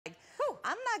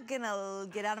I'm not gonna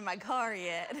get out of my car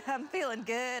yet. I'm feeling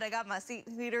good. I got my seat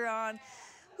heater on.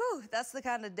 Whew, that's the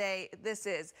kind of day this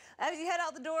is. As you head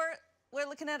out the door, we're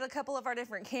looking at a couple of our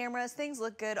different cameras. Things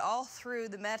look good all through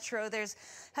the metro. There's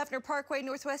Hefner Parkway,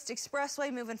 Northwest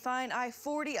Expressway moving fine.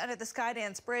 I-40 under the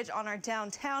Skydance Bridge on our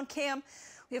downtown cam.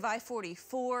 We have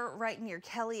I-44 right near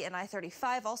Kelly and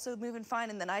I-35 also moving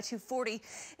fine, and then I-240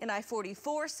 and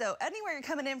I-44. So anywhere you're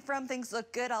coming in from, things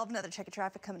look good. I'll have another check of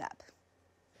traffic coming up.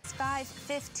 It's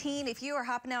 5:15. If you are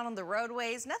hopping out on the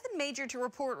roadways, nothing major to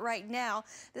report right now.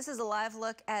 This is a live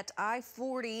look at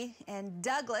I-40 and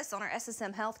Douglas on our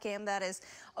SSM Health Cam. That is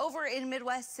over in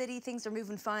Midwest City. Things are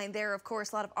moving fine there. Of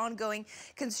course, a lot of ongoing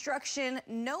construction.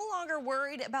 No longer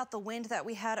worried about the wind that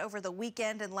we had over the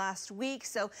weekend and last week.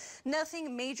 So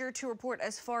nothing major to report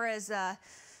as far as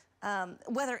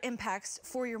weather impacts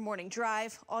for your morning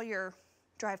drive. All your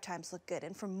drive times look good.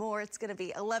 And from Moore, it's going to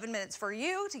be 11 minutes for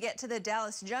you to get to the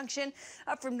Dallas Junction.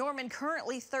 Up from Norman,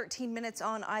 currently 13 minutes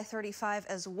on I-35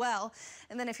 as well.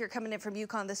 And then if you're coming in from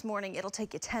Yukon this morning, it'll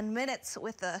take you 10 minutes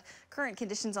with the current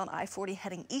conditions on I-40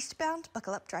 heading eastbound.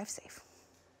 Buckle up, drive safe.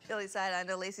 Philly side, I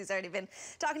know Lacey's already been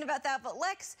talking about that, but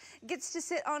Lex gets to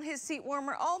sit on his seat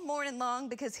warmer all morning long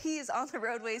because he is on the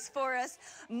roadways for us,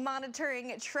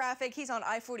 monitoring traffic. He's on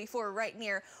I-44 right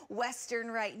near Western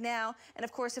right now. And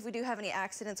of course, if we do have any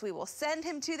accidents, we will send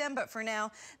him to them. But for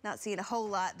now, not seeing a whole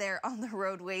lot there on the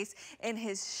roadways in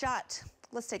his shot.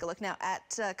 Let's take a look now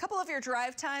at a couple of your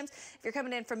drive times. If you're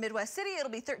coming in from Midwest City,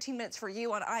 it'll be 13 minutes for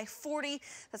you on I-40.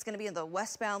 That's going to be in the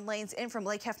westbound lanes in from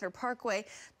Lake Hefner Parkway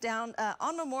down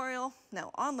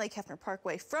on Lake Hefner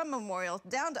Parkway from Memorial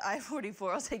down to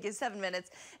I-44. I'll take you 7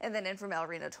 minutes, and then in from El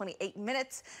Reno, 28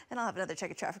 minutes. And I'll have another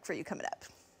check of traffic for you coming up.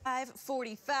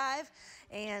 5:45,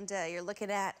 and you're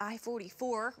looking at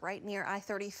I-44 right near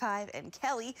I-35 and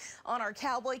Kelly on our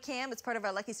Cowboy Cam. It's part of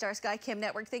our Lucky Star Sky Cam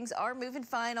network. Things are moving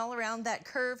fine all around that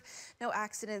curve. No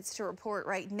accidents to report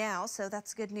right now, so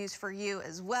that's good news for you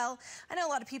as well. I know a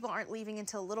lot of people aren't leaving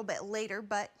until a little bit later,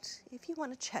 but if you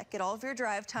want to check at all of your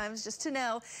drive times just to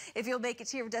know if you'll make it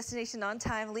to your destination on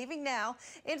time, leaving now.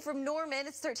 In from Norman,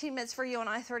 it's 13 minutes for you on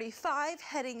I-35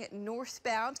 heading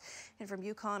northbound, and from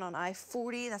Yukon on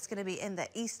I-40, that's going to be in the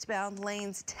eastbound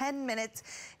lanes. 10 minutes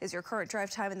is your current drive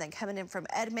time, and then coming in from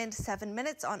Edmond, 7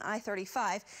 minutes on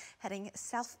I-35 heading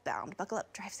southbound. Buckle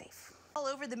up, drive safe. All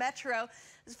over the metro,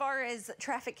 as far as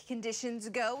traffic conditions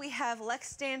go, we have Lex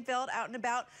Stanfield out and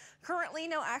about. Currently,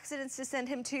 no accidents to send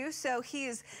him to, so he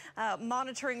is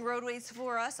monitoring roadways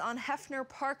for us on Hefner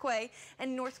Parkway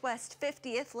and Northwest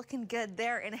 50th. Looking good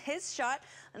there in his shot.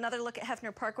 Another look at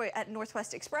Hefner Parkway at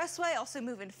Northwest Expressway, also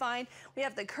moving fine. We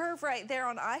have the curve right there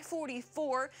on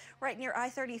I-44, right near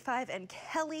I-35 and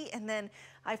Kelly, and then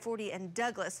I-40 and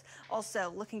Douglas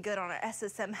also looking good on our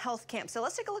SSM Health Camp. So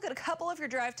let's take a look at a couple of your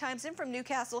drive times. In from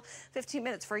Newcastle, 15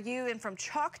 minutes for you. And from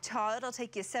Choctaw, it'll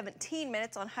take you 17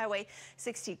 minutes on Highway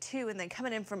 62. And then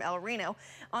coming in from El Reno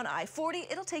on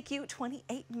I-40, it'll take you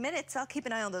 28 minutes. I'll keep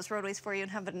an eye on those roadways for you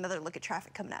and have another look at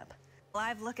traffic coming up.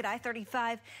 Live look at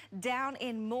I-35 down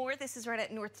in Moore. This is right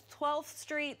at North 12th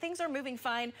Street. Things are moving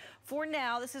fine for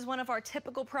now. This is one of our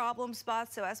typical problem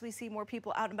spots. So as we see more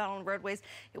people out and about on roadways,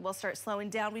 it will start slowing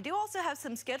down. We do also have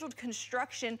some scheduled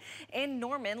construction in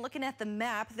Norman. Looking at the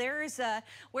map, there's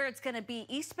where it's going to be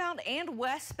eastbound and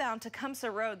westbound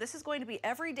Tecumseh Road. This is going to be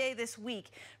every day this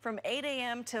week from 8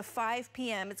 a.m. to 5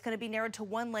 p.m. It's going to be narrowed to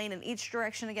one lane in each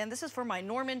direction. Again, this is for my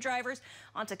Norman drivers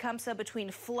on Tecumseh between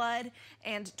Flood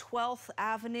and 12th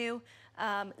Avenue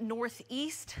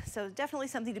northeast. So definitely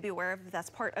something to be aware of if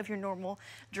that's part of your normal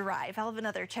drive. I'll have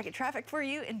another check of traffic for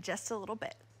you in just a little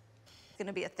bit. It's going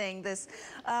to be a thing this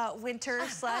winter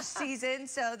slash season.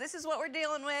 So this is what we're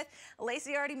dealing with.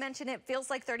 Lacey already mentioned it. Feels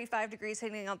like 35 degrees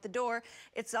hitting out the door.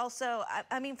 It's also,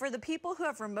 I mean, for the people who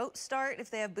have remote start,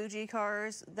 if they have bougie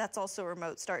cars, that's also a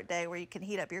remote start day where you can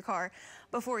heat up your car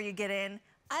before you get in.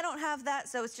 I don't have that,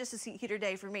 so it's just a seat heater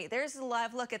day for me. There's a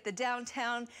live look at the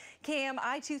downtown cam,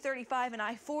 I-235 and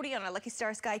I-40 on our Lucky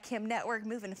Star Sky Cam network,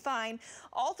 moving fine.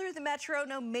 All through the metro,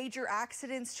 no major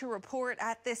accidents to report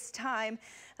at this time.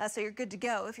 So you're good to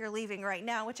go if you're leaving right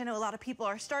now, which I know a lot of people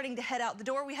are starting to head out the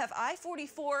door. We have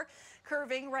I-44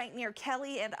 curving right near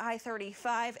Kelly and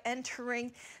I-35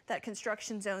 entering that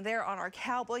construction zone there on our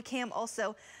Cowboy Cam.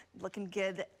 Also looking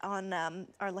good on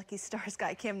our Lucky Star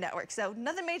Sky Cam network. So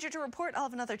nothing major to report. I'll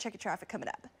have another check of traffic coming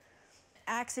up.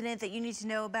 accident that you need to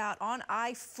know about on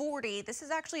I-40. This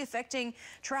is actually affecting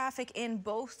traffic in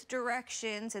both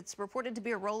directions. It's reported to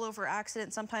be a rollover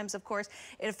accident. Sometimes, of course,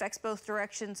 it affects both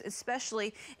directions,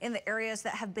 especially in the areas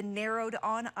that have been narrowed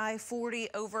on I-40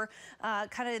 over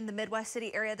kind of in the Midwest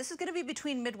City area. This is going to be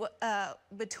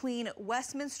between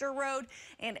Westminster Road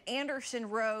and Anderson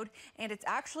Road, and it's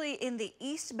actually in the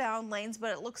eastbound lanes,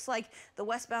 but it looks like the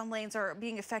westbound lanes are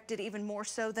being affected even more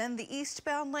so than the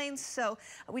eastbound lanes. So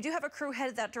we do have a crew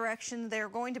headed that direction. They're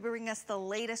going to bring us the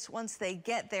latest once they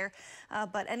get there.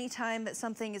 But anytime that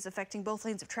something is affecting both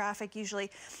lanes of traffic,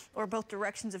 usually, or both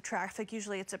directions of traffic,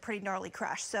 usually it's a pretty gnarly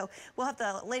crash. So we'll have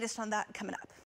the latest on that coming up.